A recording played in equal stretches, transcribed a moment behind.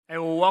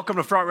welcome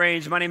to Front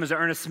Range. My name is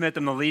Ernest Smith.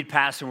 I'm the lead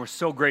pastor, and we're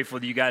so grateful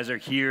that you guys are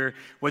here.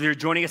 Whether you're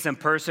joining us in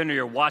person or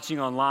you're watching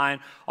online,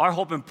 our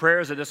hope and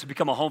prayer is that this will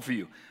become a home for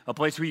you, a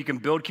place where you can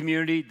build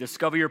community,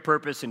 discover your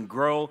purpose, and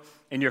grow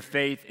in your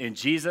faith in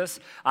Jesus.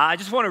 I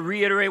just want to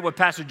reiterate what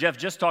Pastor Jeff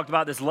just talked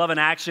about, this love in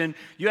action.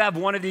 You have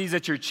one of these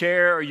at your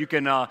chair, or you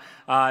can,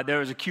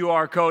 there's a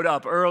QR code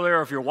up earlier,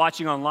 or if you're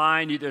watching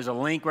online, there's a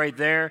link right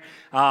there.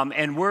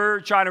 And we're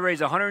trying to raise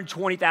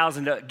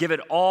 $120,000 to give it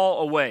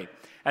all away.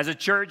 As a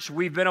church,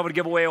 we've been able to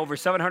give away over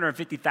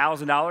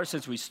 $750,000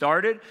 since we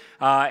started,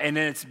 and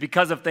then it's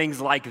because of things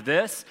like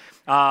this.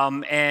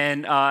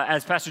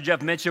 As Pastor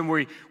Jeff mentioned,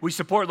 we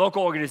support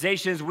local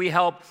organizations. We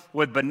help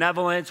with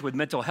benevolence, with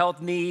mental health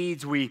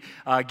needs. We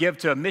give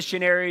to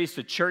missionaries,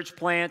 to church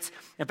plants.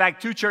 In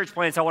fact, 2 church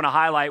plants I want to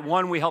highlight.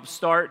 One we helped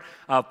start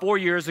 4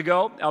 years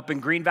ago up in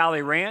Green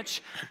Valley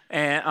Ranch,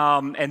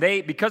 and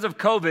they, because of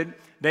COVID,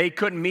 they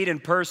couldn't meet in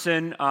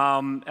person,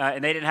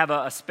 and they didn't have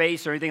a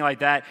space or anything like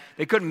that.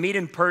 They couldn't meet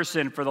in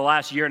person for the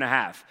last year and a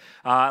half.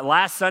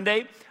 Last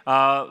Sunday,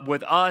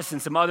 with us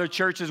and some other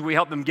churches, we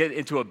helped them get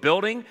into a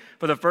building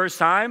for the first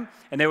time,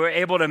 and they were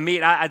able to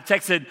meet. I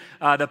texted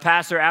the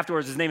pastor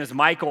afterwards. His name is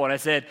Michael, and I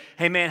said,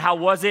 "Hey, man, how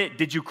was it?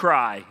 Did you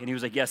cry?" And he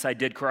was like, "Yes, I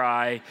did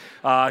cry,"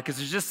 because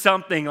there's just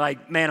something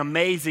like, man,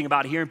 amazing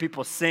about hearing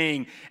people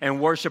sing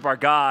and worship our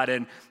God,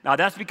 and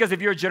that's because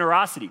of your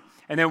generosity.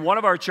 And then one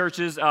of our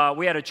churches,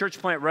 we had a church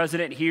plant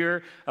resident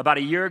here about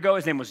a year ago.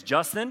 His name was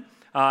Justin.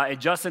 And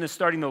Justin is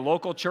starting the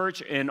local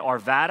church in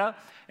Arvada.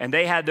 And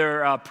they had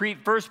their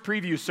first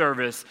preview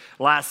service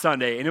last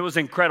Sunday. And it was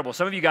incredible.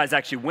 Some of you guys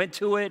actually went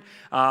to it.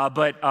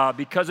 But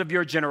because of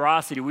your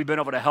generosity, we've been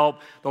able to help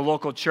the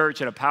local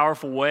church in a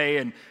powerful way.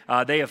 And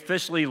they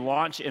officially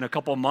launch in a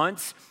couple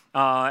months.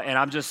 And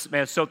I'm just,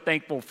 man, so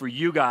thankful for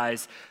you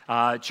guys.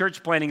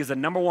 Church planting is the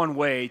number one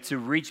way to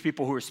reach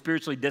people who are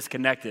spiritually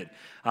disconnected.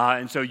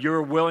 And so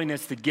your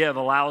willingness to give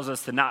allows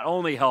us to not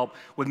only help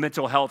with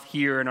mental health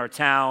here in our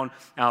town,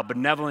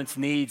 benevolence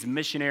needs,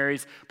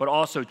 missionaries, but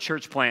also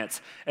church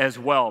plants as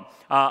well.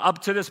 Up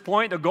to this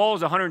point, the goal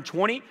is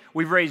 120.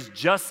 We've raised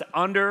just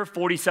under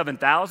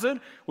 47,000,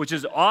 which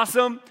is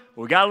awesome.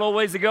 We got a little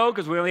ways to go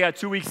because we only got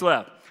 2 weeks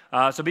left.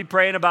 So be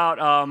praying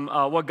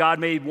about what God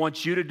may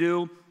want you to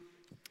do.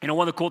 You know,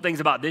 one of the cool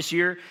things about this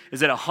year is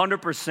that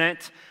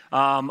 100%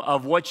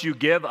 of what you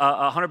give,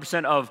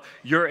 100% of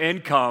your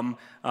income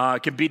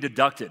can be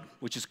deducted,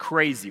 which is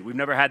crazy. We've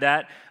never had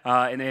that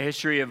in the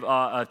history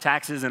of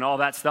taxes and all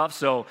that stuff.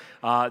 So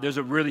there's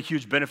a really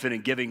huge benefit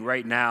in giving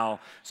right now.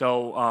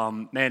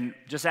 So, man,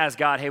 just ask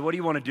God, hey, what do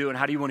you want to do and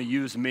how do you want to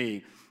use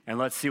me? And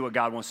let's see what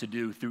God wants to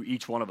do through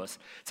each one of us.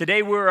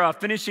 Today, we're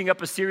finishing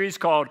up a series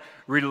called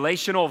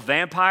Relational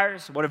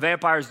Vampires. What do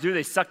vampires do?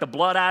 They suck the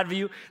blood out of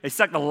you. They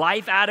suck the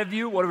life out of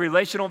you. What do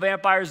relational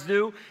vampires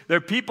do? They're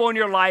people in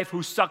your life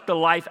who suck the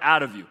life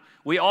out of you.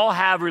 We all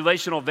have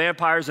relational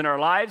vampires in our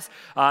lives.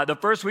 The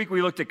first week,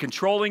 we looked at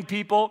controlling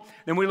people.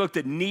 Then we looked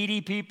at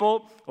needy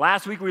people.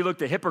 Last week, we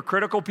looked at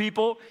hypocritical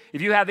people.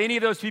 If you have any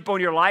of those people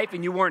in your life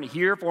and you weren't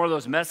here for one of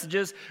those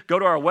messages, go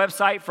to our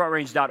website,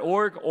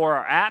 frontrange.org, or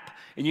our app,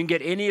 and you can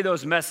get any of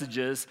those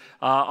messages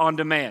on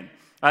demand.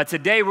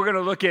 Today, we're going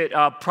to look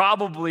at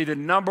probably the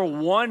number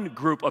one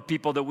group of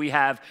people that we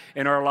have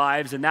in our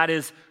lives, and that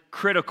is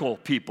critical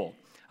people.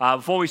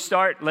 Before we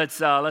start, let's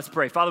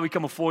pray. Father, we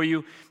come before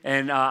you,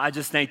 and I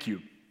just thank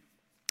you.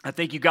 I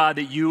thank you, God,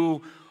 that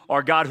you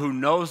are God who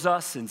knows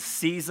us and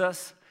sees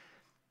us.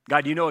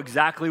 God, you know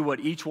exactly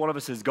what each one of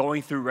us is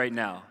going through right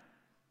now.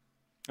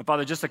 And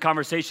Father, just the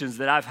conversations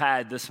that I've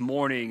had this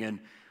morning and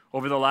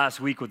over the last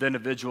week with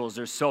individuals,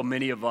 there's so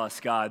many of us,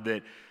 God,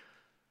 that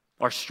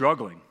are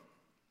struggling.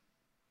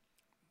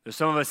 There's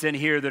some of us in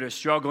here that are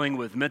struggling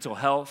with mental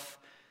health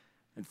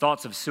and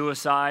thoughts of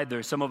suicide.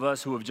 There's some of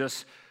us who have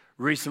just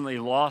recently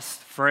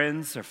lost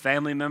friends or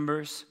family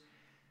members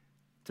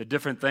to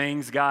different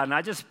things, God. And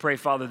I just pray,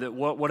 Father, that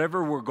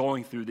whatever we're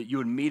going through, that you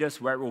would meet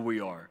us right where we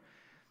are.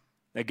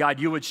 That, God,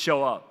 you would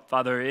show up.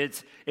 Father,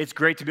 it's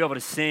great to be able to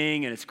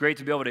sing, and it's great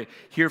to be able to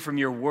hear from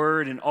your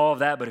word and all of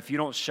that, but if you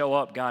don't show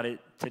up, God,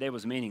 today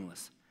was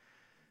meaningless.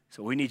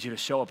 So we need you to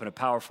show up in a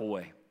powerful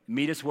way.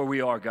 Meet us where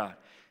we are, God.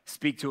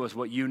 Speak to us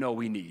what you know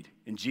we need.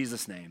 In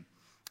Jesus' name,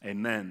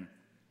 amen.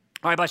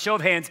 All right, by show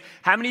of hands,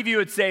 how many of you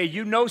would say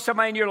you know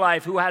somebody in your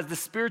life who has the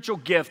spiritual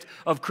gift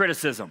of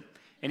criticism?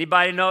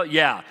 Anybody know?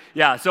 Yeah.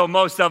 So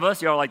most of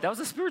us, you're like, that was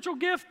a spiritual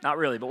gift? Not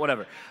really, but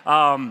whatever.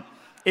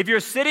 If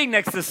you're sitting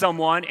next to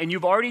someone and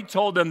you've already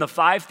told them the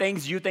 5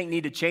 things you think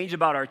need to change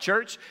about our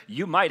church,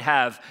 you might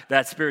have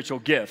that spiritual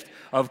gift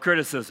of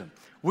criticism.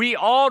 We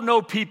all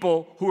know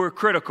people who are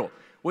critical.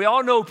 We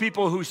all know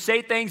people who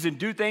say things and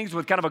do things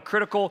with kind of a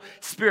critical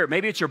spirit.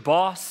 Maybe it's your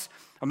boss,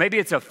 or maybe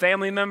it's a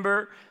family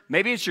member.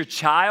 Maybe it's your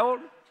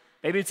child,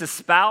 maybe it's a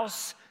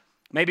spouse,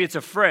 maybe it's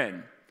a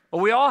friend.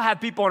 Well, we all have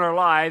people in our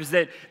lives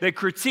that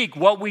critique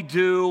what we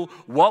do,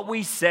 what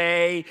we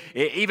say,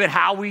 even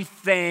how we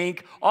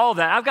think, all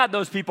that. I've got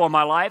those people in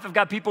my life. I've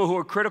got people who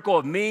are critical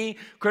of me,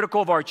 critical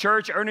of our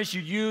church. Ernest,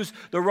 you use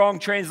the wrong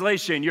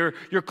translation. Your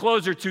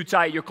clothes are too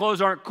tight. Your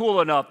clothes aren't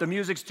cool enough. The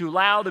music's too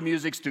loud. The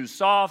music's too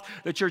soft.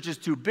 The church is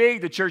too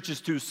big. The church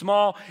is too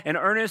small. And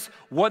Ernest,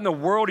 what in the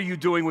world are you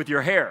doing with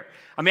your hair?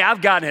 I mean,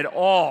 I've gotten it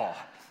all.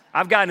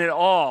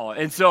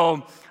 And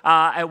so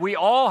we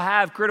all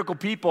have critical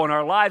people in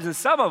our lives. And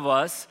some of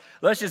us,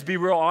 let's just be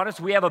real honest,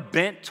 we have a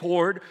bent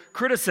toward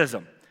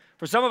criticism.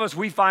 For some of us,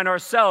 we find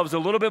ourselves a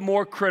little bit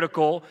more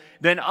critical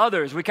than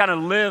others. We kind of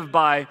live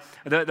by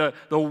the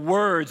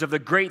words of the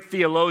great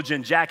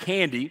theologian Jack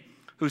Handey,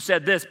 who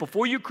said this: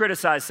 before you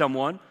criticize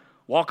someone,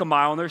 walk a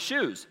mile in their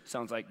shoes.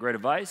 Sounds like great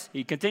advice.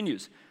 He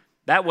continues,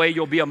 that way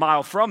you'll be a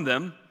mile from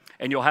them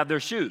and you'll have their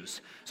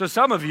shoes. So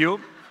some of you,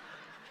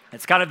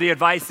 it's kind of the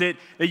advice that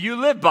you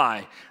live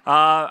by.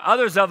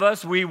 Others of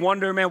us, we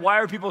wonder, man, why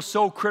are people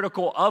so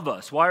critical of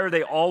us? Why are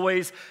they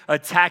always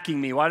attacking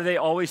me? Why do they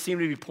always seem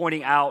to be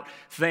pointing out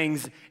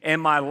things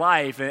in my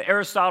life? And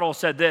Aristotle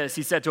said this.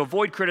 He said, to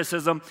avoid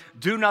criticism,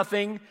 do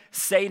nothing,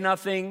 say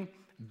nothing,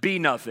 be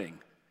nothing.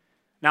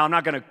 Now, I'm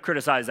not going to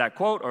criticize that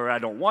quote, or I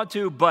don't want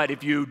to, but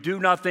if you do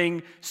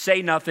nothing,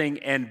 say nothing,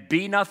 and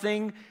be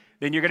nothing,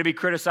 then you're going to be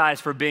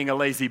criticized for being a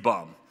lazy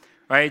bum.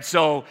 Right,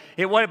 so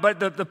but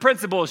the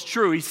principle is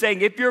true. He's saying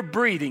if you're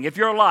breathing, if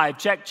you're alive,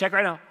 check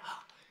right now,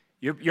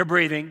 you're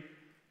breathing,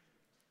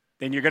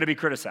 then you're going to be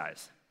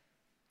criticized.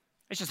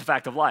 It's just a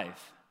fact of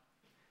life.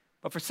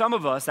 But for some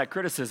of us, that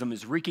criticism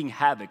is wreaking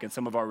havoc in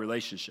some of our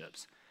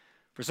relationships.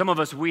 For some of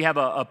us, we have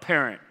a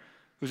parent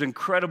who's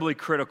incredibly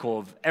critical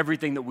of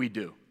everything that we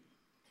do.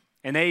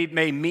 And they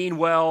may mean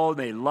well,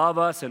 they love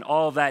us and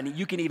all of that, and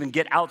you can even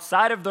get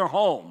outside of their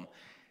home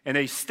and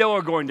they still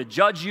are going to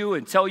judge you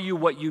and tell you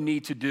what you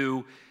need to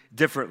do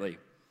differently.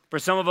 For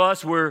some of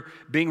us, we're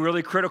being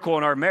really critical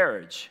in our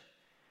marriage,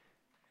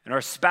 and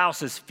our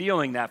spouse is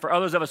feeling that. For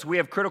others of us, we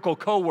have critical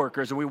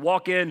coworkers, and we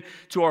walk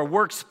into our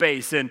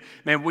workspace, and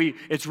man,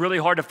 it's really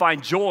hard to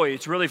find joy.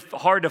 It's really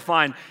hard to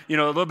find, a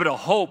little bit of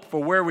hope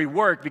for where we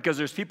work because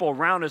there's people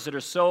around us that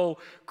are so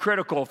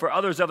critical. For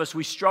others of us,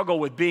 we struggle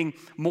with being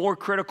more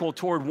critical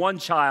toward one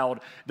child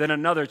than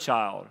another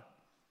child.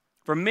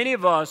 For many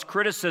of us,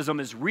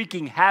 criticism is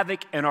wreaking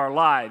havoc in our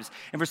lives.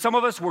 And for some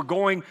of us, we're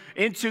going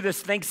into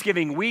this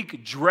Thanksgiving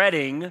week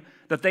dreading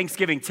the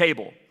Thanksgiving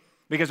table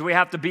because we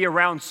have to be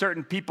around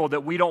certain people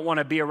that we don't want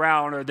to be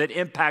around or that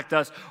impact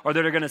us or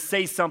that are going to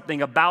say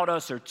something about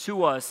us or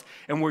to us,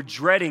 and we're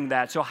dreading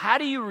that. So how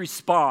do you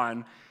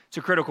respond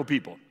to critical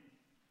people?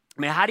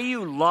 I mean, how do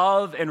you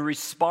love and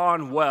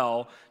respond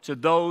well to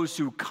those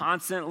who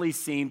constantly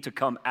seem to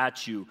come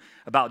at you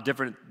about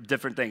different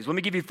things? Let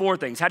me give you 4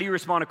 things. How do you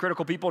respond to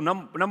critical people?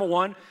 Number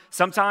 1,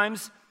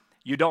 sometimes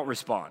you don't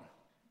respond.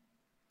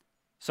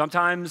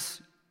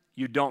 Sometimes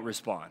you don't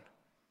respond.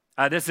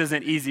 This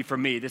isn't easy for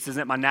me. This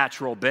isn't my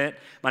natural bent.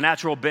 My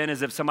natural bent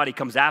is if somebody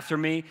comes after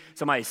me,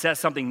 somebody says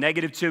something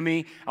negative to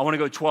me, I want to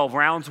go 12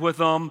 rounds with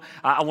them.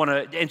 I want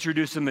to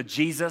introduce them to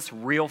Jesus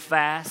real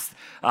fast.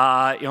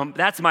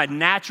 That's my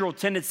natural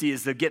tendency,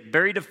 is to get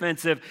very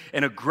defensive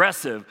and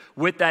aggressive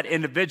with that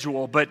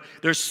individual. But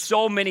there's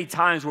so many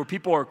times where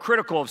people are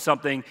critical of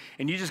something,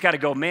 and you just got to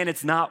go, man,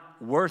 it's not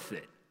worth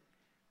it.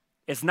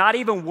 It's not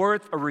even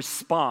worth a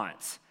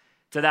response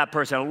to that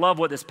person. I love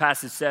what this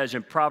passage says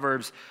in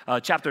Proverbs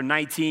chapter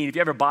 19. If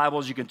you have your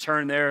Bibles, you can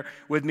turn there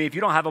with me. If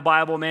you don't have a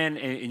Bible, man,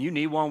 and you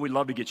need one, we'd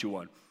love to get you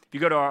one. If you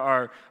go to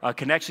our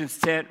Connections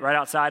tent right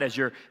outside as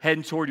you're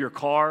heading toward your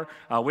car,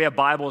 we have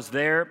Bibles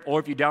there. Or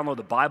if you download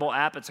the Bible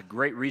app, it's a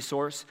great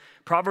resource.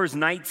 Proverbs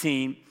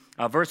 19,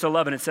 verse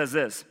 11, it says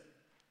this: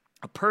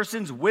 a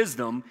person's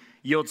wisdom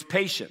yields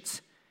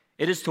patience.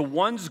 It is to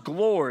one's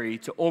glory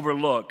to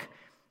overlook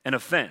an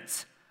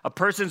offense. A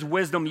person's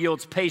wisdom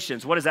yields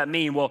patience. What does that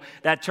mean? Well,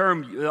 that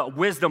term,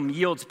 wisdom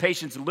yields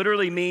patience,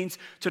 literally means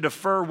to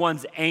defer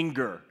one's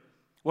anger.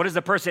 What is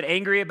the person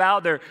angry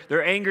about? They're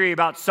angry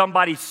about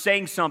somebody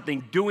saying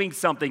something, doing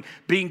something,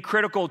 being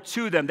critical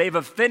to them. They've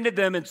offended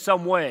them in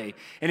some way.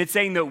 And it's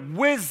saying that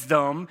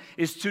wisdom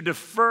is to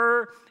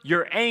defer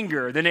your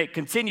anger. Then it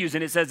continues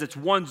and it says it's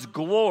one's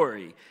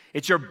glory.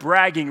 It's your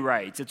bragging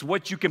rights. It's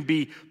what you can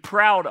be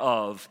proud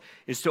of,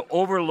 is to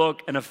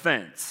overlook an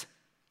offense,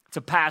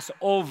 to pass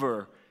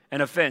over an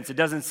offense. It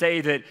doesn't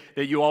say that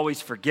you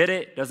always forget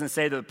it. It doesn't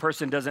say that the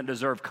person doesn't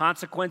deserve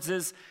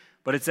consequences,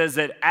 but it says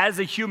that as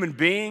a human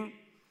being,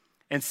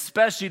 and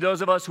especially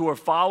those of us who are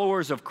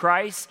followers of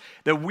Christ,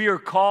 that we are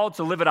called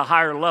to live at a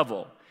higher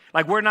level.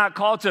 Like, we're not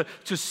called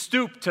to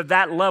stoop to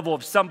that level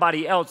of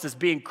somebody else that's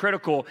being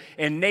critical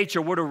in nature.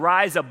 We're to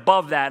rise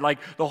above that. Like,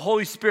 the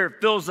Holy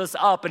Spirit fills us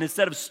up, and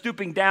instead of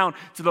stooping down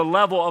to the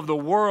level of the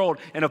world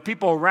and of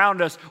people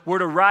around us, we're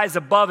to rise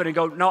above it and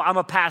go, no, I'm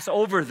going to pass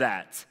over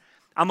that.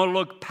 I'm going to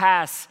look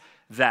past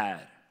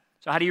that.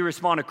 So how do you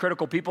respond to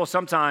critical people?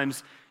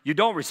 Sometimes you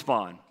don't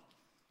respond.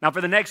 Now, for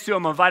the next two,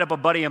 I'm going to invite up a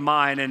buddy of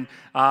mine, and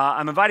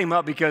I'm inviting him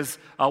up because,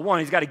 one,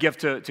 he's got a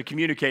gift to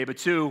communicate, but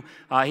two,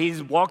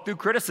 he's walked through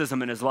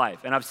criticism in his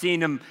life, and I've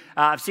seen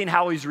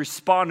how he's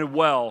responded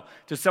well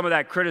to some of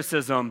that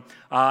criticism,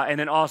 and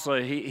then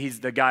also he's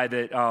the guy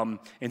that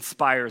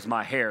inspires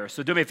my hair.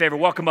 So do me a favor,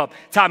 welcome up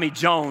Tommy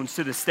Jones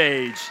to the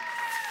stage.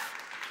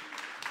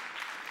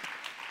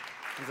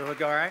 Does it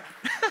look all right?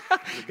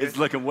 It's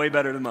looking way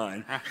better than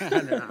mine.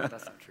 No,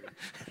 that's not true.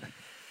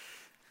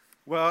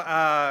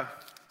 Well,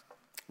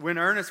 when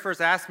Ernest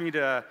first asked me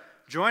to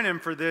join him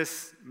for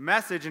this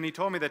message and he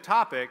told me the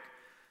topic,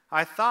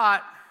 I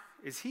thought,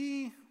 is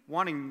he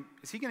going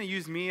to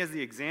use me as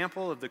the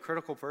example of the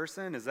critical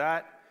person? Is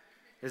that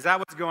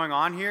what's going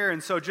on here?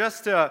 And so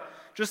just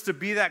to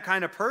be that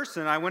kind of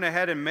person, I went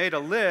ahead and made a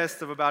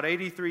list of about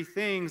 83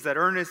 things that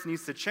Ernest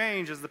needs to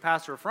change as the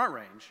pastor of Front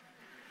Range.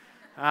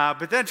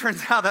 But then it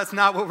turns out that's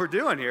not what we're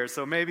doing here,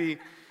 so maybe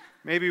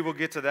we'll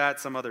get to that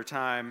some other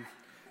time.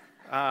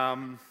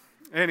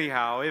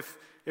 Anyhow,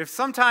 if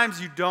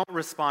sometimes you don't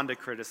respond to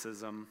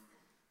criticism,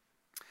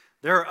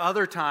 there are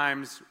other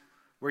times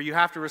where you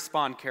have to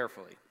respond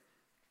carefully.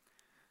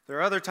 There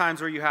are other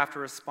times where you have to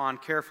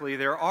respond carefully.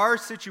 There are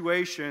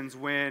situations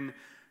when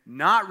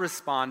not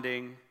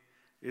responding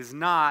is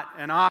not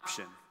an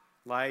option,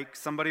 like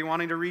somebody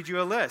wanting to read you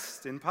a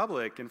list in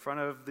public in front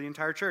of the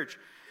entire church.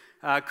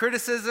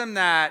 Criticism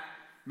that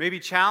maybe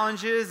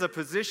challenges a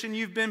position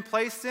you've been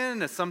placed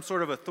in, some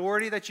sort of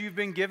authority that you've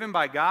been given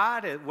by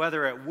God,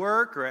 whether at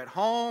work or at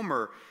home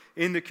or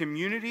in the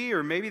community,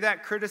 or maybe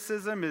that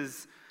criticism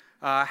is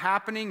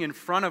happening in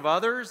front of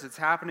others, it's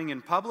happening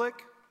in public.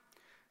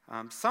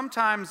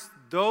 Sometimes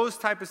those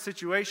type of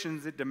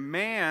situations, it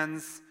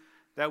demands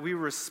that we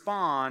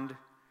respond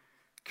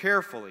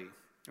carefully.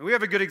 And we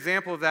have a good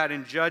example of that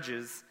in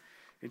Judges.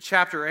 In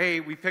chapter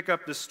 8, we pick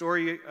up the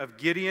story of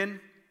Gideon.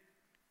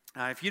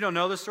 If you don't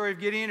know the story of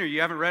Gideon or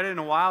you haven't read it in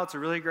a while, it's a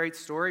really great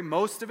story.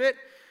 Most of it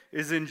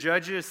is in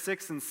Judges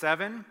 6 and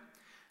 7.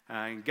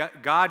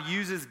 God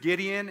uses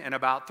Gideon and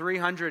about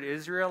 300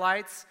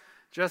 Israelites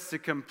just to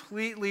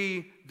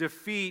completely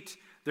defeat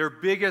their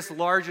biggest,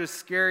 largest,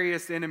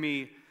 scariest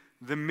enemy,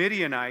 the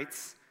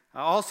Midianites.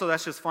 Also,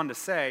 that's just fun to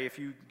say. If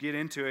you get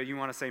into it, you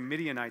want to say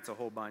Midianites a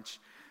whole bunch.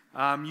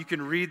 You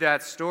can read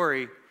that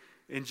story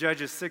in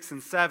Judges 6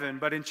 and 7.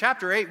 But in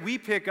chapter 8, we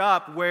pick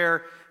up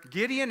where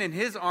Gideon and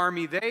his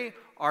army, they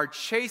are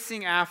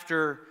chasing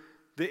after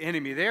the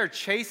enemy. They are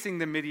chasing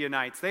the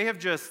Midianites.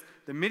 The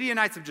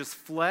Midianites have just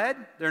fled.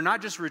 They're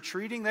not just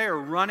retreating. They are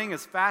running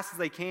as fast as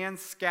they can,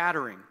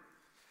 scattering.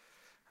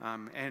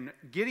 And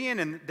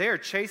Gideon, they are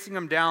chasing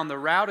them down. The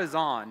route is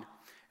on.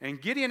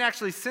 And Gideon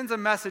actually sends a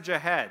message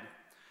ahead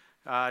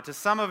to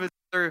some of his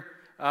other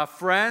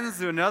friends,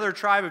 to another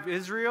tribe of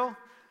Israel,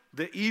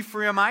 the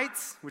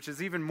Ephraimites, which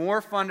is even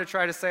more fun to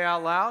try to say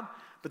out loud.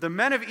 But the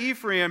men of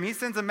Ephraim, he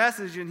sends a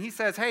message and he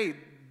says, hey,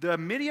 the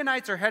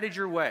Midianites are headed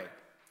your way.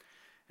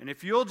 And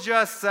if you'll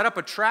just set up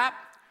a trap,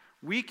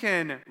 we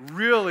can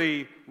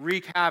really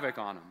wreak havoc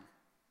on them.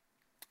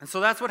 And so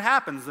that's what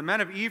happens. The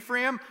men of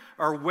Ephraim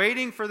are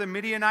waiting for the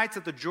Midianites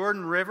at the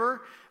Jordan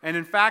River. And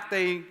in fact,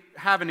 they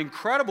have an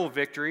incredible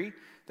victory.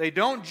 They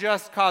don't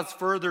just cause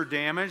further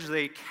damage.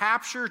 They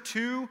capture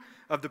 2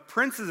 of the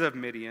princes of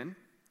Midian.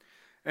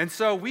 And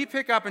so we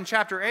pick up in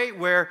chapter 8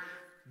 where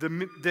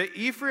the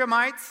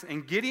Ephraimites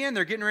and Gideon,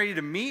 they're getting ready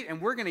to meet,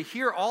 and we're going to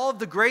hear all of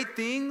the great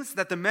things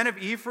that the men of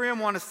Ephraim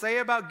want to say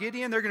about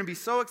Gideon. They're going to be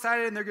so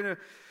excited, and they're going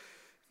to...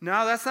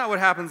 No, that's not what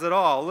happens at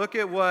all. Look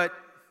at what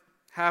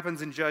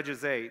happens in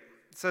Judges 8. It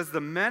says,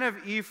 the men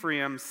of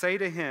Ephraim say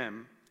to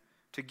him,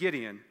 to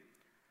Gideon,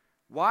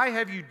 why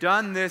have you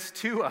done this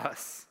to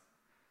us?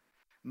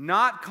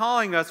 Not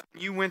calling us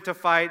when you went to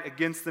fight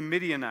against the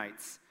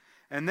Midianites.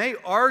 And they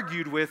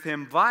argued with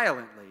him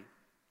violently.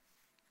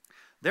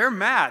 They're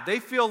mad. They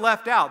feel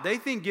left out. They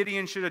think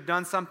Gideon should have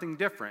done something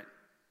different.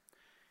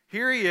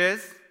 Here he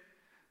is.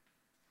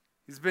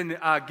 He's been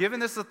given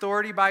this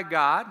authority by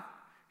God.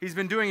 He's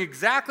been doing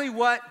exactly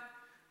what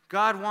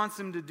God wants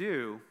him to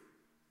do.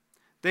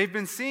 They've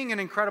been seeing an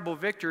incredible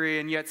victory,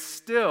 and yet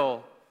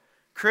still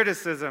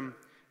criticism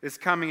is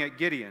coming at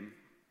Gideon.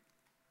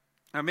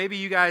 Now, maybe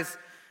you guys,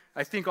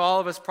 I think all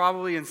of us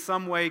probably in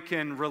some way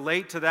can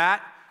relate to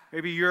that.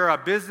 Maybe you're a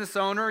business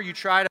owner, you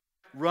try to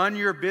run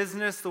your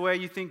business the way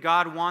you think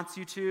God wants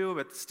you to,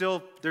 but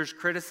still there's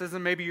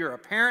criticism. Maybe you're a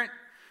parent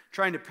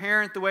trying to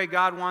parent the way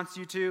God wants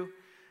you to,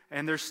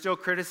 and there's still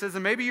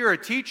criticism. Maybe you're a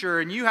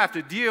teacher and you have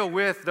to deal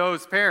with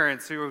those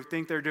parents who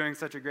think they're doing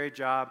such a great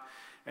job,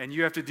 and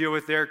you have to deal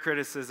with their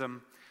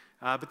criticism.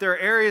 But there are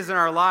areas in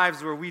our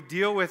lives where we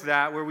deal with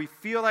that, where we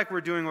feel like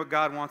we're doing what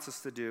God wants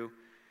us to do,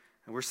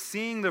 and we're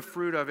seeing the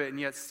fruit of it, and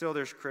yet still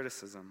there's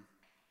criticism.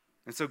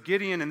 And so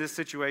Gideon, in this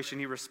situation,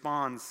 he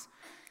responds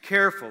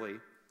carefully.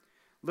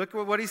 Look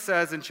at what he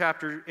says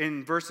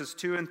in verses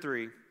 2 and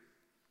 3.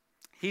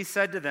 He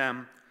said to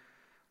them,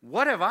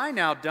 what have I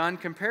now done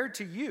compared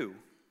to you?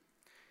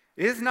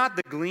 Is not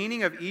the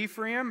gleaning of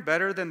Ephraim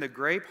better than the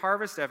grape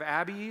harvest of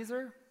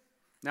Abiezer?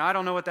 Now, I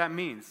don't know what that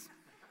means.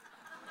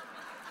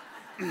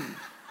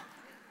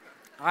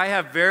 I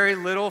have very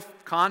little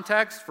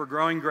context for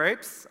growing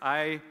grapes.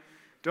 I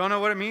don't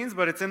know what it means,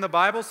 but it's in the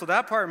Bible, so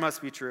that part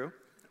must be true.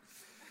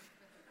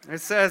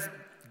 It says,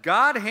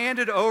 God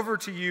handed over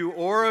to you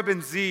Oreb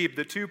and Zeb,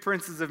 the two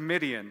princes of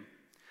Midian.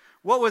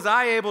 What was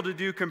I able to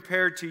do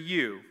compared to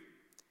you?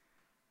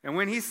 And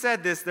when he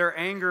said this, their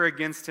anger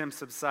against him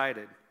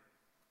subsided.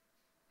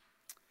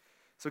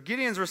 So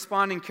Gideon's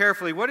responding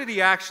carefully. What did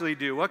he actually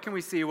do? What can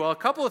we see? Well, a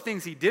couple of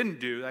things he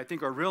didn't do that I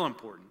think are real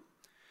important.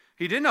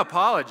 He didn't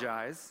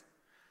apologize,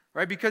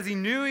 right? Because he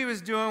knew he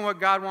was doing what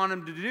God wanted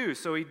him to do.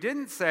 So he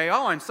didn't say,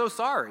 oh, I'm so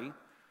sorry.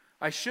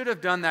 I should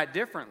have done that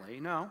differently.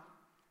 No,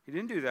 he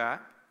didn't do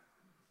that.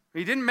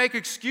 He didn't make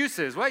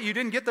excuses. What, you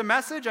didn't get the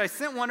message? I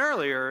sent one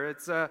earlier. It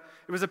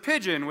was a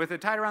pigeon with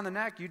it tied around the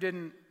neck. It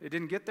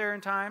didn't get there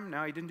in time.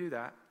 No, he didn't do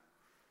that.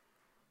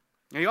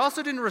 And he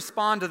also didn't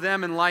respond to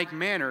them in like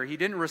manner. He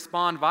didn't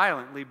respond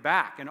violently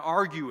back and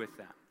argue with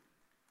them.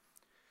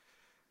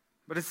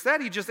 But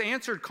instead, he just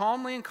answered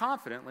calmly and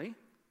confidently.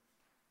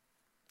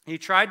 He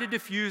tried to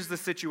diffuse the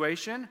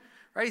situation.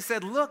 Right? He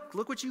said, look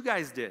what you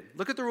guys did.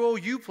 Look at the role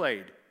you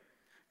played.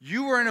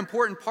 You were an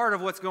important part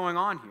of what's going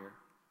on here.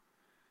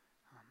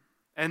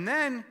 And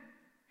then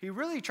he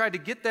really tried to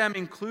get them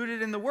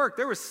included in the work.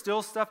 There was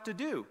still stuff to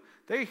do.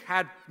 They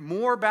had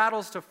more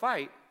battles to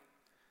fight.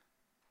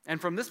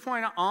 And from this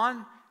point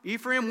on,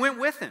 Ephraim went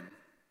with him.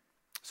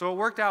 So it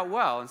worked out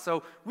well. And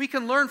so we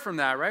can learn from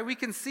that, right? We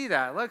can see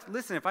that.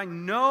 Listen, if I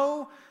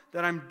know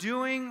that I'm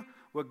doing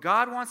what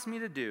God wants me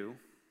to do,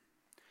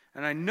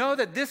 and I know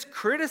that this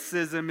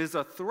criticism is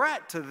a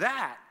threat to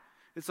that,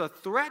 it's a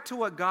threat to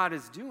what God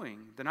is doing,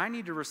 then I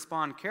need to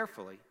respond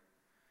carefully.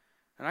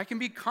 And I can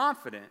be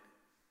confident.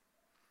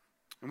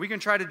 And we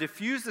can try to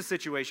diffuse the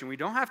situation. We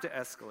don't have to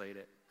escalate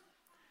it.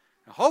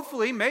 Now,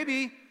 hopefully,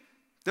 maybe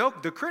they'll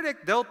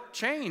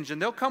change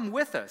and they'll come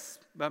with us.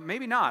 But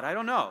maybe not. I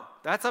don't know.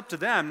 That's up to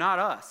them, not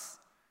us.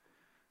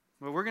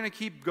 But we're going to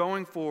keep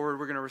going forward.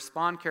 We're going to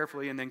respond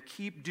carefully and then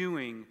keep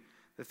doing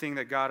the thing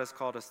that God has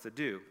called us to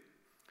do,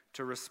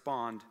 to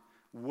respond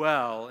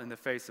well in the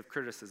face of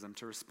criticism,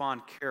 to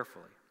respond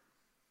carefully.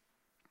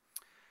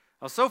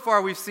 Now, so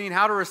far, we've seen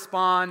how to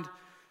respond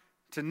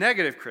to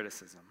negative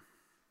criticism.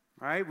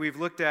 Right? We've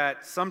looked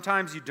at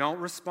sometimes you don't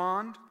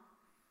respond,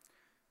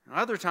 and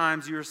other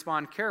times you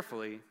respond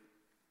carefully,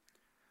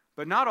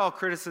 but not all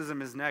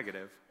criticism is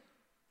negative.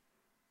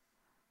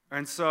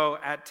 And so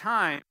at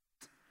times,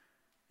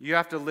 you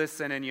have to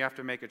listen and you have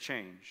to make a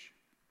change.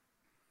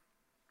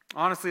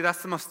 Honestly,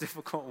 that's the most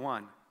difficult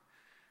one.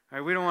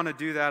 Right? We don't want to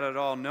do that at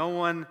all. No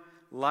one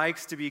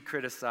likes to be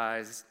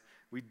criticized.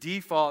 We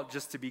default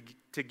just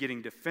to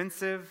getting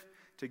defensive,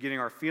 to getting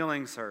our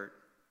feelings hurt.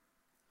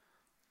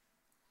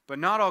 But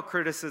not all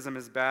criticism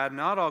is bad.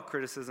 Not all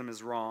criticism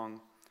is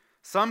wrong.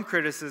 Some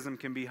criticism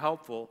can be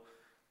helpful.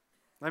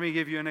 Let me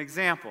give you an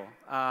example.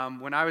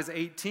 When I was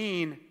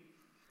 18,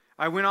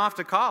 I went off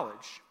to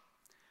college.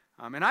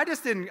 And I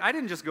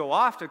didn't just go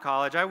off to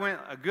college. I went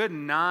a good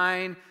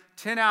 9-10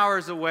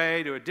 hours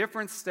away to a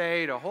different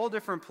state, a whole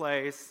different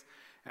place.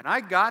 And I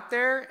got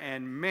there,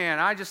 and man,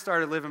 I just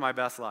started living my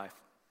best life.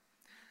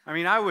 I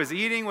mean, I was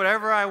eating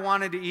whatever I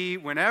wanted to eat,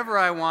 whenever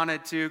I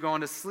wanted to,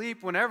 going to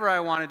sleep whenever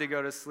I wanted to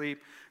go to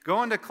sleep,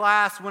 going to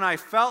class when I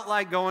felt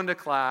like going to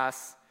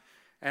class,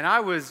 and I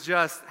was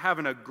just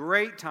having a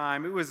great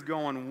time. It was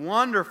going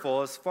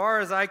wonderful as far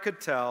as I could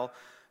tell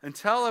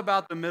until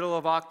about the middle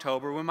of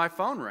October when my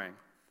phone rang.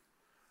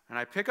 And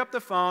I pick up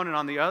the phone, and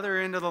on the other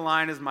end of the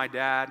line is my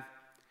dad,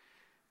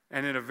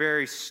 and in a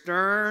very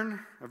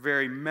stern, a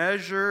very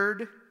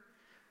measured,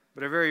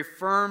 but a very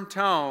firm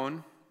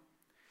tone,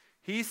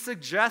 he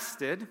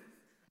suggested,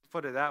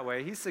 put it that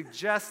way, he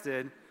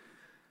suggested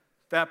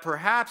that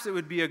perhaps it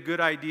would be a good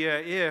idea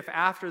if,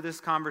 after this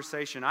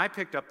conversation, I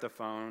picked up the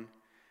phone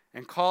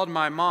and called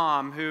my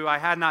mom, who I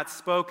had not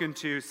spoken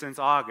to since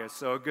August,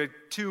 so a good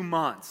 2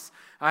 months.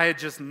 I had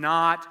just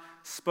not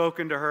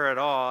spoken to her at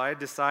all. I had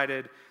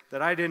decided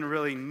that I didn't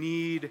really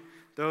need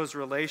those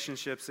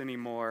relationships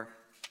anymore.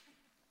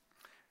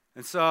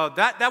 And so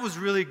that was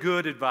really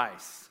good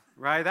advice,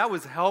 right? That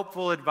was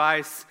helpful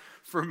advice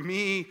for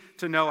me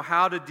to know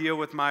how to deal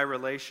with my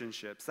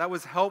relationships. That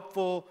was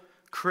helpful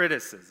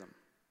criticism.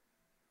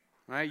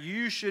 Right?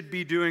 You should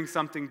be doing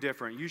something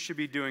different. You should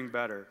be doing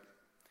better.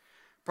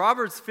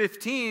 Proverbs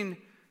 15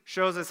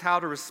 shows us how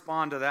to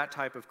respond to that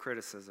type of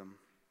criticism.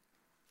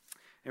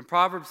 In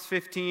Proverbs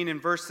 15, in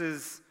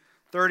verses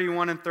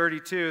 31 and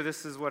 32,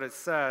 this is what it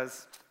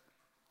says.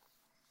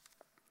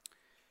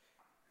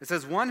 It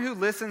says, "One who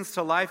listens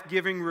to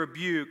life-giving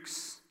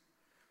rebukes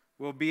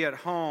will be at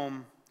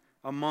home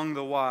among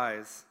the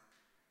wise.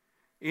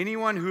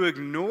 Anyone who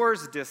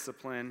ignores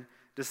discipline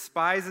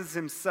despises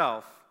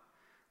himself,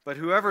 but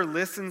whoever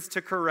listens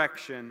to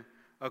correction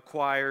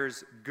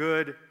acquires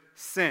good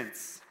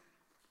sense."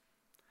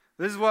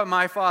 This is what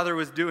my father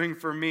was doing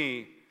for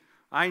me.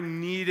 I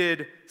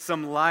needed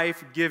some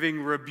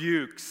life-giving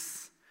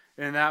rebukes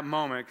in that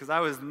moment because I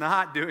was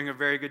not doing a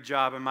very good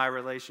job in my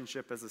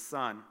relationship as a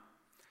son.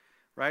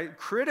 Right?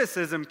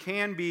 Criticism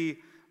can be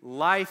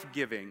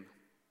life-giving.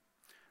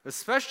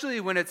 especially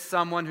when it's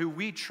someone who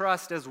we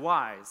trust as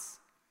wise.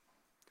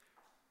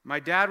 My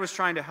dad was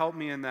trying to help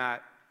me in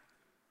that.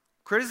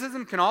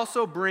 Criticism can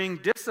also bring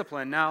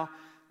discipline. Now,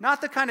 not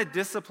the kind of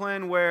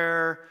discipline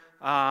where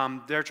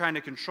they're trying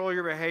to control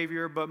your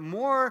behavior, but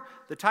more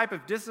the type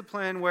of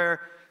discipline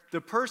where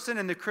the person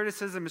in the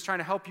criticism is trying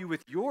to help you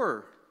with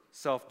your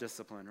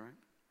self-discipline, right?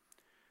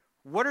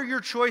 What are your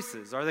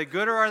choices? Are they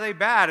good or are they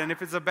bad? And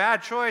if it's a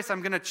bad choice,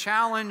 I'm going to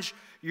challenge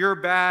your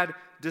bad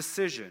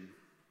decision.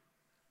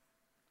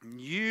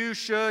 You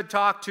should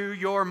talk to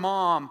your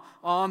mom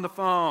on the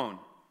phone.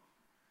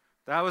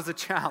 That was a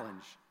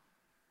challenge.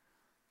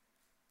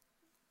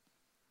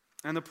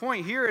 And the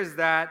point here is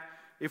that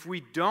if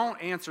we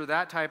don't answer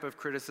that type of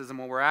criticism,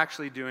 what we're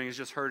actually doing is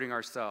just hurting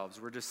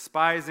ourselves. We're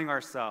despising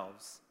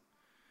ourselves.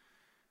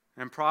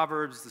 In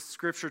Proverbs, the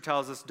scripture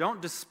tells us,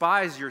 don't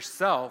despise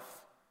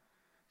yourself,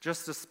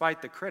 just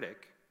despite the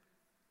critic.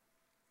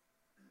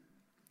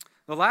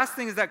 The last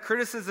thing is that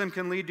criticism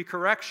can lead to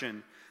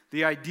correction.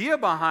 The idea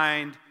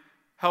behind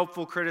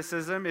helpful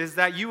criticism is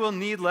that you will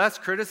need less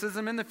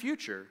criticism in the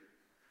future.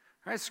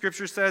 Right?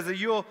 Scripture says that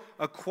you'll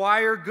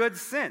acquire good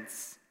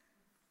sense.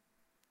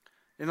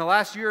 In the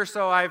last year or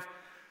so, I've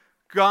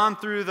gone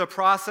through the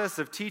process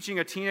of teaching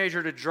a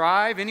teenager to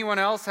drive. Anyone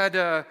else had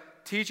to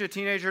teach a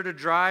teenager to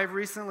drive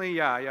recently?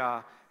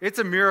 Yeah. It's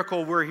a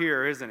miracle we're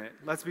here, isn't it?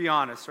 Let's be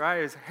honest,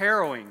 right? It's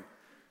harrowing,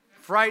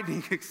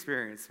 frightening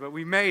experience, but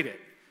we made it.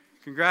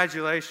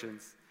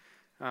 Congratulations.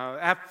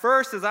 At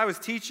first, as I was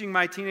teaching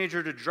my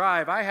teenager to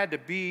drive, I had to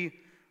be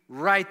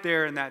right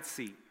there in that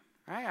seat.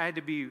 Right? I had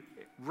to be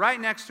right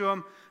next to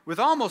him with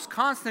almost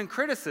constant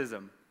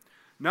criticism.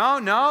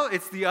 No,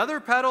 it's the other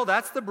pedal,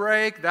 that's the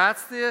brake,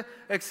 that's the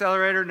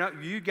accelerator. No,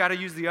 you got to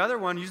use the other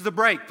one. Use the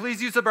brake.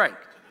 Please use the brake.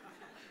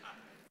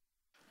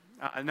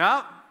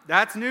 No,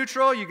 that's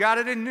neutral. You got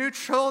it in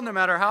neutral. No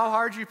matter how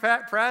hard you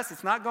press,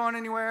 it's not going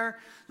anywhere.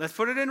 Let's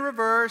put it in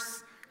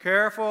reverse.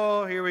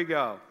 Careful. Here we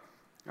go.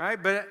 All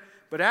right,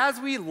 but as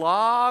we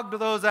logged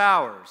those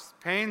hours,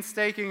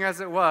 painstaking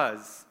as it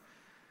was,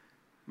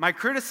 my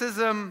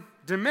criticism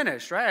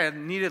diminished, right? I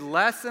needed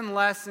less and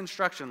less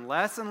instruction,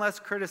 less and less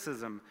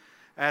criticism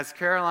as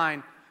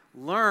Caroline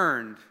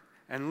learned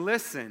and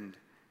listened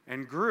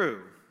and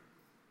grew.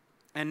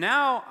 And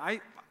now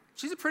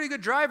she's a pretty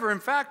good driver. In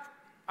fact,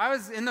 I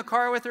was in the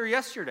car with her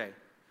yesterday.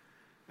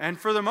 And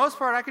for the most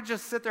part, I could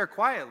just sit there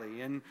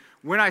quietly. And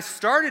when I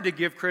started to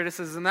give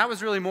criticism, that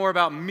was really more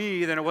about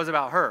me than it was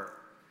about her.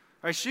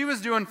 Right? She was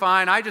doing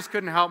fine. I just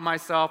couldn't help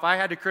myself. I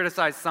had to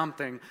criticize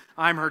something.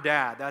 I'm her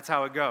dad. That's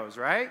how it goes,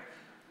 right?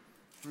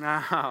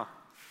 Now,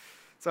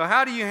 so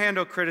how do you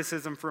handle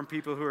criticism from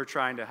people who are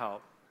trying to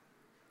help?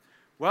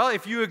 Well,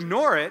 if you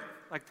ignore it,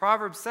 like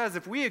Proverbs says,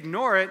 if we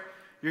ignore it,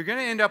 you're going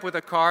to end up with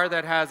a car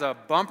that has a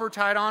bumper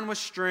tied on with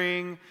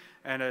string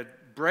and a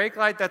brake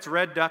light that's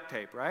red duct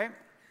tape, right?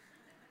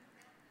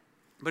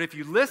 But if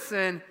you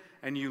listen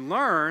and you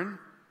learn,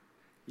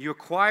 you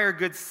acquire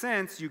good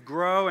sense, you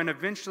grow, and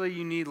eventually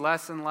you need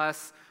less and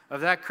less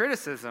of that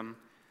criticism.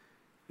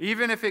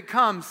 Even if it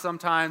comes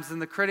sometimes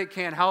and the critic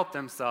can't help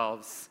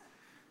themselves,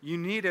 you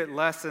need it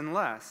less and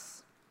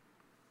less.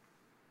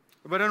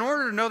 But in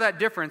order to know that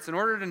difference, in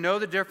order to know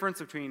the difference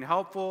between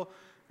helpful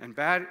and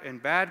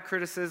bad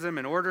criticism,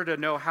 in order to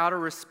know how to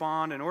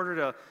respond, in order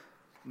to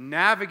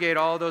navigate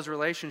all of those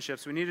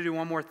relationships, we need to do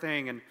one more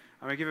thing, and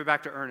I'm going to give it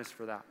back to Ernest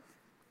for that.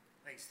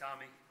 Thanks,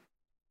 Tommy.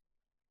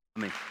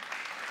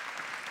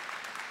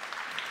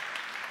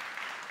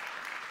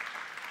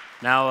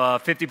 Now,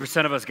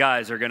 50% of us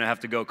guys are going to have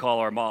to go call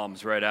our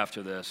moms right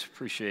after this.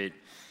 Appreciate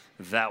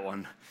that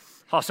one.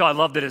 Also, I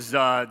love that his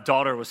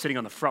daughter was sitting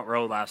on the front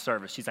row last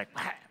service. She's like,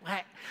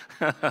 what?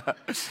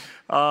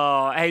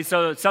 Hey,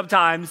 so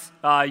sometimes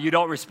you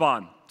don't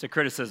respond to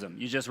criticism.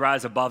 You just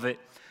rise above it.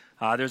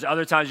 There's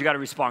other times you got to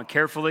respond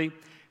carefully.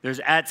 There's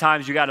at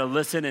times you got to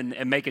listen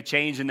and make a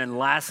change. And then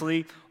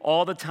lastly,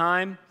 all the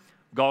time,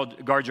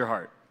 guard your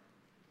heart.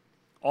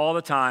 All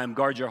the time,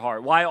 guard your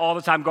heart. Why all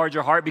the time guard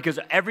your heart? Because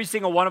every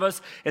single one of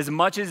us, as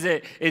much as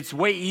it's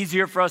way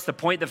easier for us to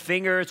point the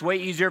finger, it's way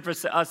easier for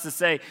us to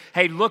say,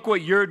 hey, look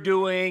what you're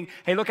doing.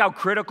 Hey, look how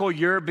critical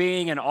you're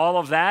being and all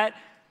of that.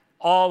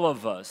 All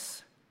of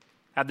us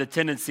have the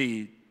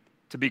tendency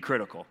to be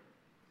critical.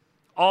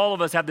 All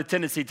of us have the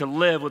tendency to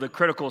live with a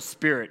critical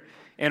spirit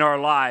in our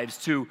lives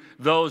to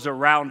those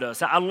around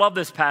us. I love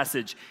this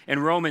passage in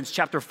Romans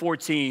chapter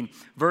 14,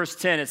 verse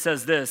 10. It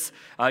says this,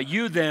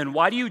 you then,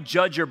 why do you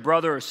judge your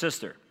brother or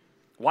sister?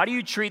 Why do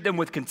you treat them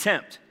with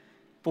contempt?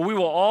 For we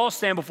will all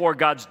stand before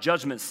God's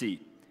judgment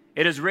seat.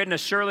 It is written, as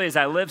surely as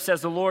I live,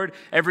 says the Lord,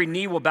 every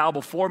knee will bow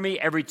before me,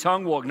 every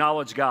tongue will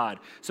acknowledge God.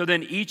 So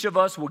then each of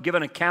us will give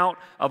an account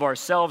of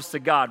ourselves to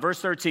God. Verse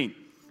 13,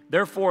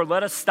 therefore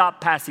let us stop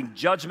passing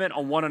judgment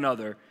on one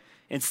another.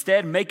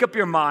 Instead, make up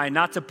your mind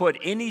not to put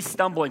any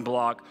stumbling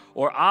block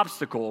or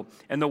obstacle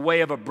in the way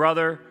of a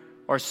brother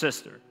or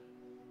sister.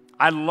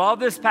 I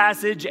love this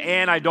passage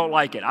and I don't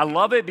like it. I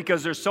love it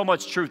because there's so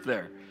much truth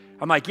there.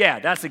 I'm like, yeah,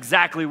 that's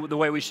exactly the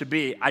way we should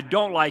be. I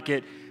don't like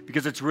it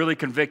because it's really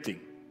convicting.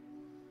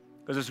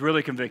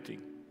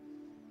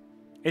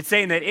 It's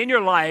saying that in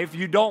your life,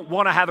 you don't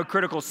want to have a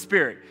critical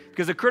spirit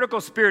because a critical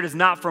spirit is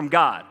not from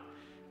God.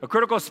 A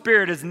critical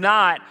spirit is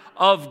not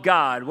of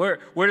God. Where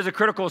does a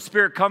critical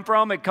spirit come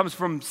from? It comes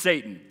from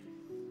Satan.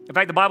 In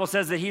fact, the Bible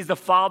says that he's the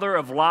father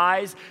of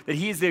lies, that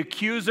he's the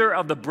accuser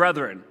of the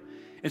brethren.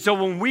 And so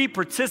when we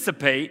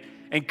participate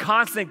in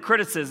constant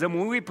criticism,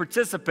 when we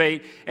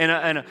participate in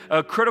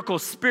a critical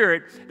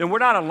spirit, then we're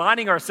not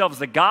aligning ourselves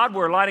to God,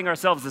 we're aligning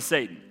ourselves to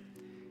Satan.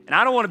 And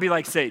I don't want to be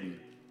like Satan.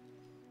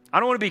 I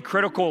don't want to be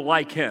critical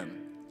like him.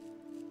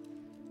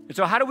 And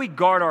so how do we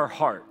guard our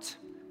heart?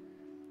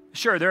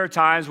 Sure, there are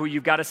times where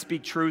you've got to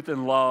speak truth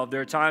in love.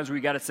 There are times where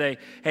you got to say,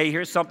 hey,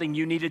 here's something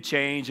you need to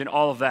change and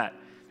all of that.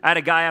 I had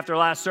a guy after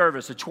last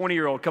service, a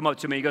 20-year-old, come up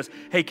to me. He goes,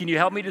 hey, can you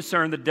help me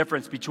discern the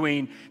difference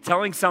between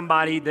telling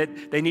somebody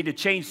that they need to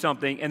change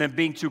something and then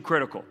being too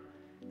critical?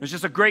 It was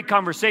just a great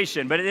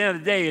conversation. But at the end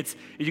of the day,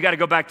 you got to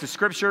go back to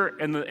Scripture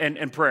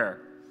and prayer.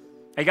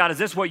 Hey, God, is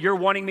this what you're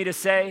wanting me to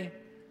say?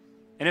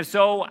 And if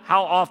so,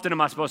 how often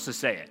am I supposed to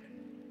say it?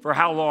 For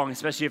how long,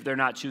 especially if they're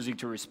not choosing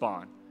to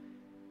respond?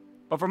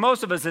 But for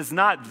most of us, it's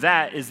not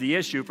that is the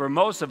issue. For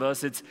most of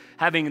us, it's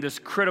having this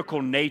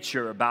critical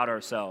nature about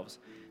ourselves.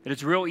 That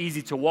it's real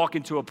easy to walk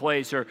into a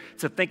place or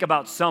to think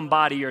about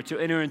somebody or to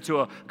enter into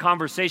a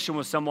conversation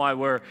with someone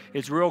where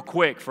it's real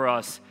quick for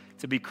us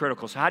to be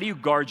critical. So how do you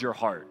guard your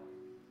heart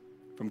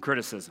from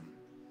criticism,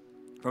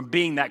 from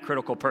being that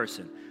critical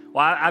person?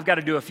 Well, I've got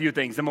to do a few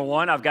things. Number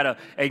one, I've got to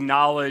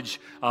acknowledge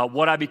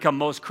what I become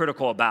most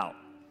critical about.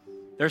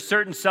 There's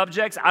certain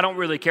subjects I don't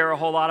really care a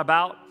whole lot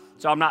about,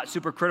 so I'm not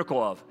super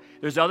critical of.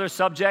 There's other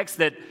subjects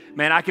that,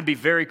 man, I can be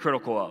very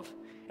critical of.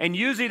 And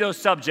usually those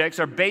subjects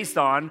are based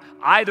on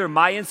either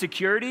my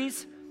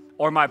insecurities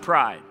or my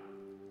pride.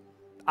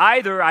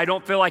 Either I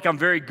don't feel like I'm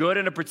very good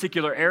in a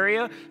particular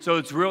area, so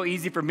it's real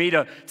easy for me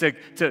to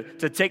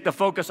take the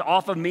focus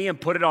off of me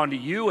and put it onto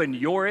you and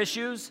your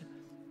issues.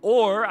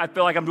 Or I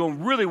feel like I'm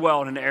doing really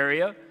well in an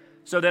area,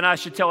 so then I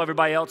should tell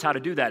everybody else how to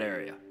do that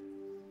area.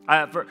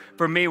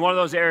 For me, one of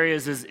those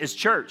areas is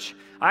church.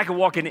 I can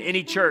walk into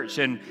any church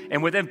and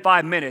within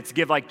 5 minutes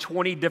give like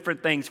 20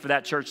 different things for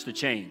that church to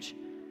change.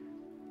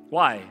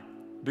 Why?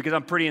 Because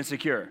I'm pretty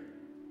insecure.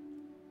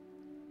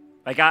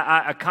 Like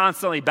I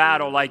constantly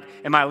battle, like,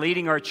 am I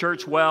leading our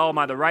church well? Am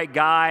I the right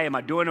guy? Am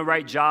I doing the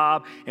right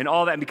job? And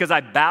all that. And because I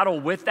battle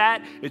with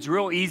that, it's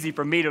real easy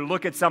for me to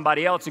look at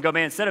somebody else and go,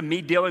 man, instead of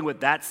me dealing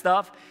with that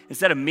stuff,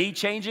 instead of me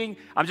changing,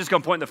 I'm just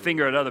going to point the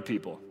finger at other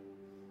people.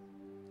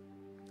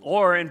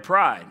 Or in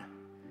pride.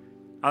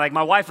 Like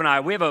my wife and I,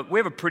 we have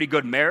a pretty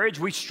good marriage.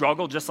 We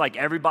struggle just like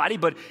everybody,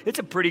 but it's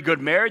a pretty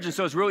good marriage. And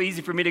so it's real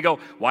easy for me to go,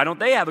 why don't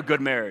they have a good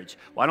marriage?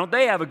 Why don't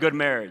they have a good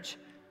marriage?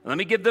 Let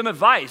me give them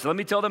advice. Let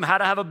me tell them how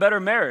to have a better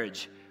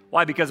marriage.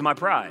 Why? Because of my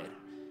pride.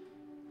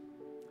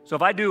 So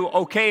if I do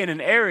okay in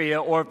an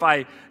area, or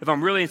if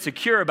I'm really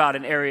insecure about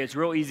an area, it's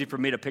real easy for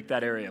me to pick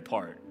that area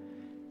apart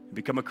and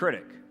become a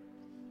critic.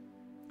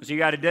 So you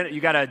got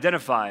to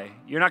identify.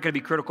 You're not going to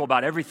be critical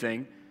about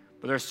everything,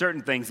 but there are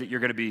certain things that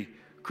you're going to be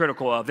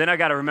critical of. Then I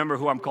got to remember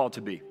who I'm called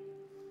to be.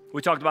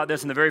 We talked about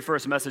this in the very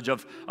first message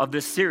of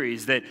this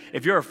series, that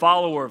if you're a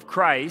follower of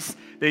Christ,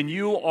 then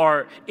you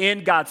are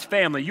in God's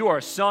family. You are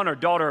a son or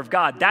daughter of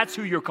God. That's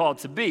who you're called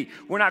to be.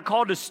 We're not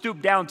called to stoop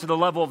down to the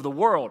level of the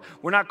world.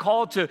 We're not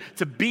called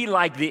to be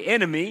like the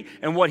enemy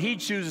and what he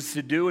chooses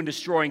to do in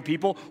destroying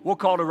people. We're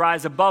called to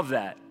rise above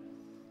that.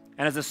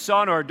 And as a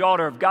son or a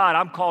daughter of God,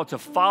 I'm called to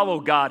follow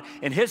God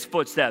in his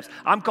footsteps.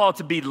 I'm called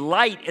to be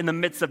light in the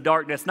midst of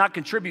darkness, not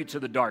contribute to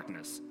the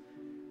darkness.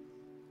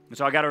 And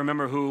so I got to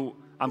remember who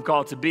I'm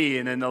called to be.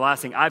 And then the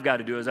last thing I've got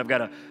to do is I've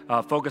got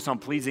to focus on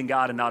pleasing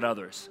God and not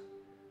others.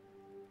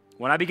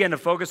 When I begin to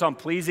focus on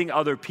pleasing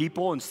other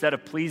people instead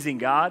of pleasing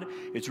God,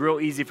 it's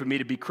real easy for me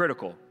to be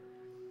critical.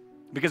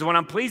 Because when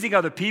I'm pleasing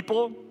other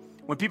people,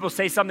 when people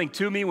say something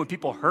to me, when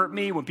people hurt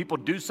me, when people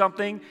do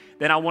something,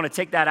 then I want to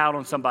take that out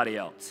on somebody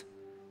else.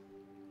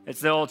 It's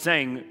the old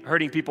saying,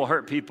 hurting people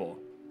hurt people.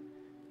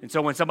 And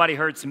so when somebody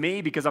hurts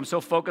me because I'm so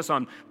focused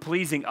on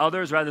pleasing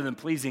others rather than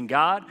pleasing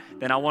God,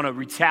 then I want to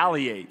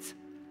retaliate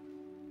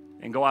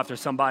and go after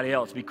somebody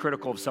else, be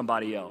critical of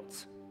somebody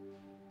else.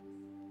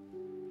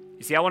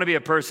 You see, I want to be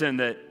a person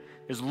that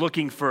is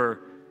looking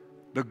for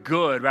the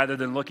good rather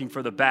than looking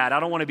for the bad.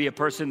 I don't want to be a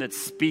person that's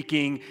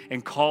speaking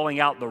and calling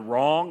out the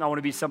wrong. I want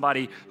to be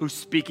somebody who's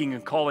speaking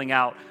and calling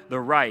out the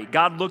right.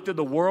 God looked at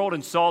the world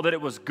and saw that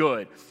it was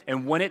good.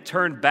 And when it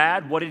turned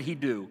bad, what did he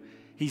do?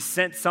 He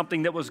sent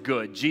something that was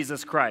good,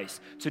 Jesus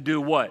Christ, to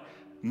do what?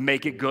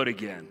 Make it good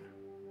again.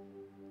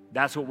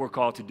 That's what we're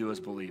called to do as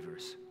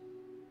believers.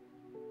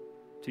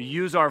 To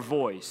use our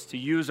voice, to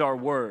use our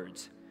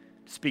words,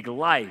 to speak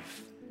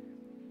life,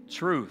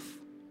 truth,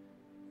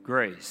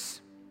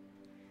 grace.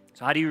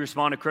 So how do you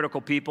respond to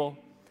critical people?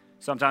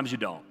 Sometimes you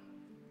don't.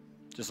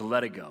 Just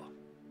let it go.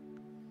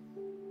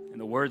 In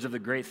the words of the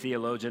great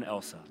theologian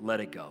Elsa, let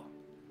it go.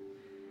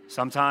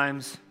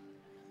 Sometimes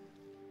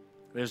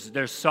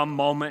there's some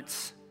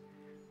moments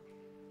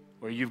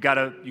where you've got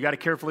to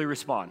carefully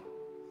respond.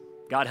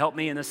 God, help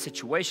me in this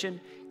situation.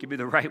 Give me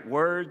the right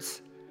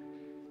words.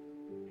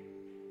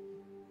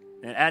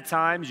 And at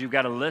times, you've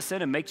got to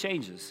listen and make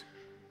changes.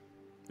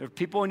 There are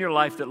people in your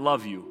life that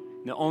love you.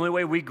 And the only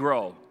way we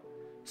grow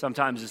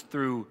sometimes is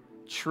through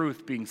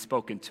truth being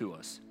spoken to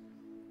us,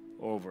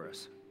 over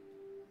us.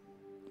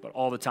 But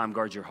all the time,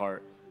 guard your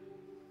heart.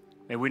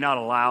 May we not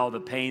allow the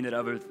pain that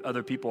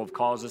other people have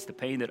caused us, the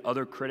pain that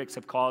other critics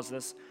have caused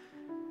us,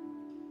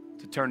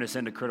 to turn us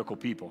into critical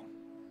people.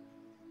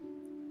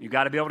 You've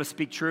got to be able to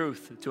speak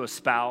truth to a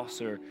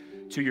spouse or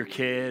to your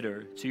kid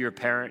or to your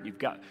parent. You've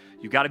got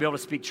to be able to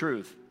speak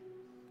truth.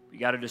 You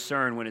got to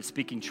discern when it's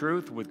speaking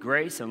truth with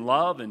grace and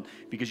love and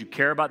because you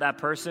care about that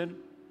person,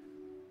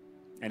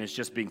 and it's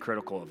just being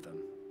critical of them.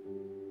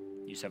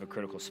 You just have a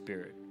critical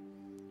spirit.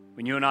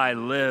 When you and I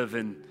live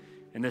in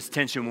this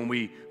tension, when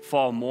we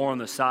fall more on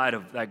the side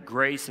of that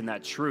grace and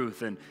that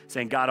truth and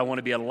saying, God, I want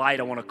to be a light.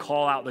 I want to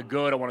call out the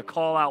good. I want to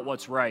call out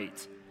what's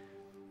right.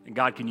 And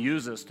God can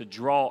use us to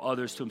draw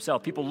others to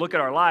himself. People look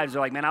at our lives,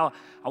 they're like, man, I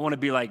want to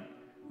be like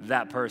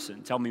that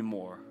person. Tell me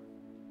more.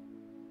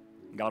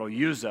 God will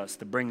use us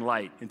to bring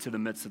light into the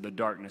midst of the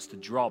darkness, to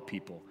draw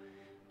people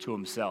to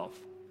himself.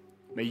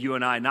 May you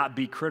and I not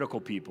be critical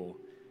people.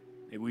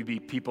 May we be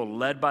people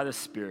led by the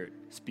Spirit,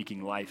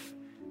 speaking life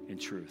and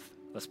truth.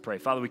 Let's pray.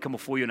 Father, we come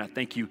before you, and I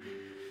thank you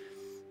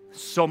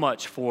so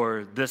much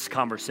for this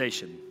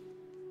conversation.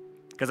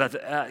 Because,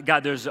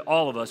 God, there's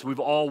all of us. We've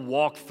all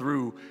walked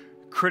through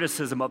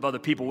criticism of other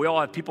people. We all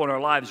have people in our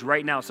lives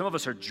right now. Some of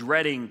us are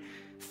dreading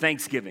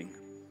Thanksgiving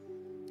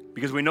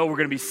because we know we're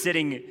going to be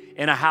sitting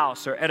in a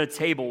house or at a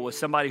table with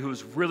somebody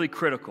who's really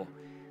critical.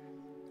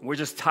 We're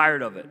just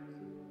tired of it.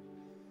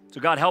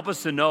 So God, help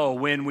us to know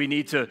when we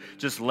need to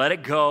just let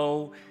it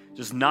go,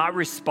 just not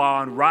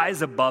respond,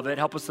 rise above it.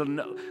 Help us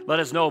to let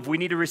us know if we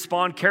need to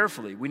respond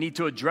carefully. We need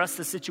to address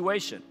the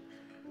situation.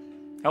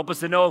 Help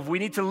us to know if we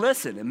need to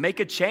listen and make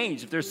a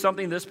change. If there's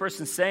something this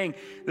person's saying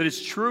that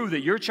is true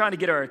that you're trying to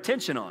get our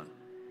attention on.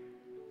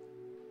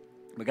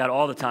 But God,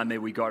 all the time, may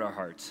we guard our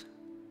hearts.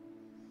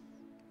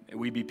 May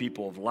we be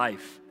people of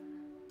life,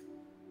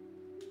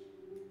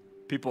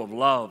 people of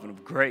love and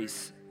of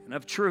grace and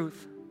of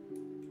truth.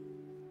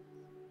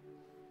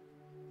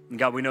 And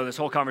God, we know this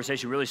whole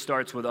conversation really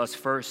starts with us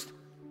first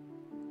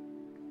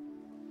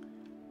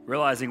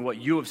realizing what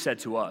you have said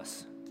to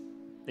us.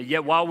 That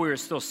yet while we were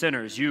still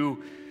sinners,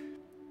 you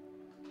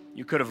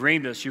could have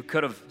reamed us. You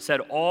could have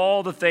said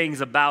all the things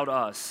about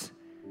us.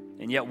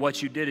 And yet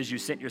what you did is you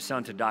sent your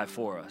son to die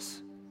for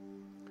us.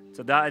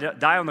 To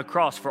die on the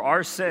cross for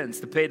our sins,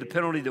 to pay the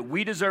penalty that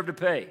we deserve to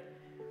pay.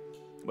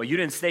 But you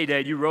didn't stay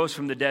dead. You rose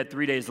from the dead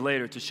 3 days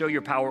later to show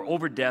your power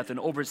over death and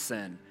over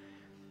sin.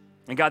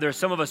 And God, there are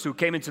some of us who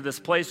came into this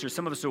place, or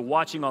some of us who are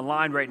watching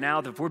online right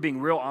now, that if we're being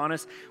real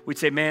honest, we'd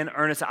say, man,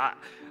 Ernest,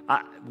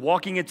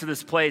 walking into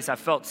this place, I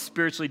felt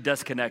spiritually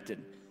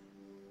disconnected.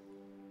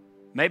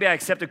 Maybe I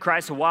accepted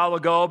Christ a while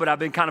ago, but I've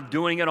been kind of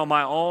doing it on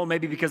my own,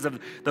 maybe because of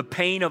the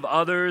pain of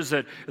others,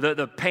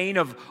 the pain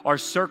of our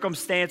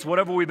circumstance,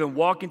 whatever we've been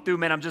walking through,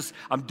 man,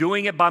 I'm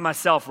doing it by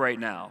myself right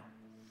now.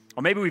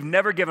 Or maybe we've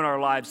never given our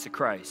lives to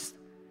Christ.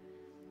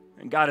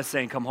 And God is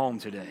saying, come home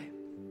today.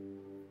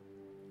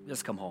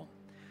 Just come home.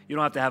 You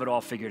don't have to have it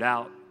all figured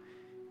out.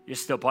 You're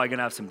still probably going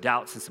to have some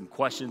doubts and some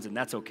questions, and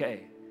that's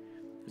okay.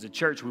 As a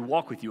church, we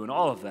walk with you in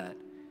all of that.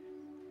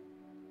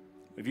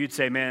 If you'd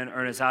say, man,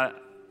 Ernest, I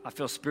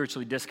feel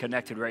spiritually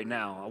disconnected right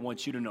now, I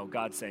want you to know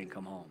God's saying,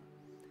 come home.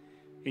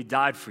 He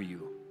died for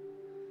you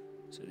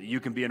so that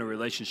you can be in a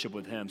relationship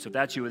with him. So if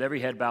that's you, with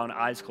every head bowed and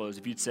eyes closed,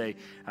 if you'd say,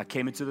 I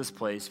came into this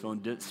place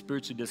feeling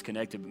spiritually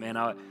disconnected, but man,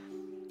 I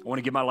want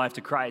to give my life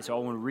to Christ, or I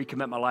want to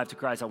recommit my life to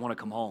Christ, I want to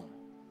come home.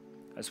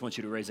 I just want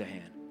you to raise a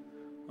hand.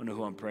 I know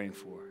who I'm praying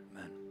for.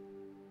 Amen.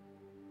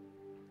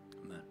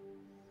 Amen.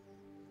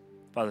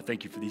 Father,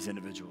 thank you for these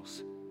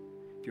individuals.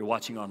 If you're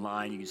watching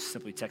online, you can just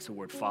simply text the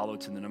word follow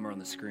to the number on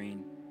the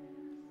screen.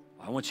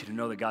 I want you to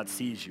know that God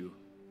sees you.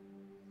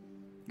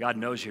 God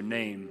knows your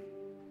name.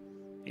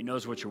 He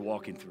knows what you're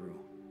walking through.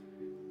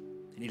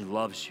 And he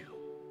loves you.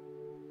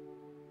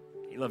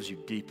 He loves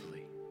you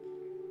deeply.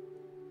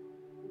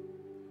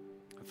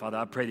 And Father,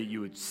 I pray that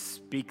you would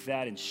speak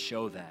that and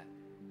show that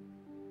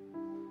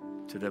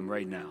to them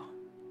right now.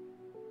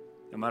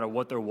 No matter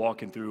what they're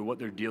walking through, what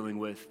they're dealing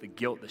with, the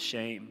guilt, the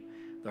shame,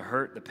 the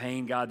hurt, the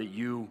pain, God, that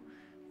you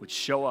would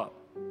show up.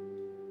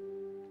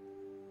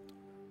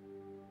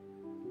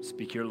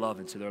 Speak your love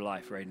into their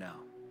life right now.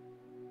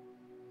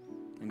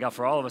 And God,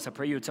 for all of us, I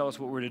pray you would tell us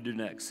what we're to do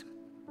next.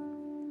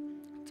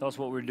 Tell us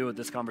what we're to do with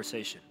this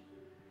conversation.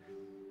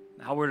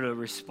 How we're to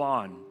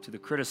respond to the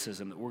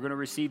criticism that we're going to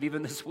receive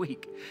even this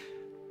week.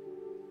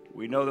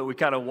 We know that we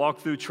kind of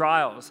walk through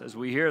trials as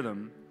we hear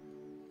them.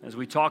 As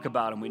we talk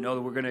about them, we know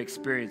that we're going to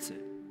experience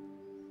it.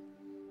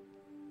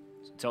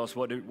 So tell us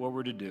what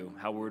we're to do,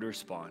 how we're to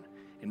respond.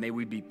 And may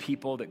we be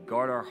people that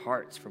guard our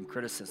hearts from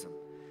criticism,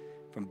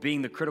 from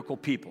being the critical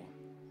people.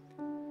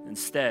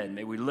 Instead,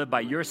 may we live by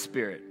your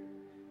Spirit,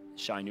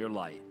 shine your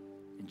light.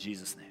 In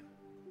Jesus' name.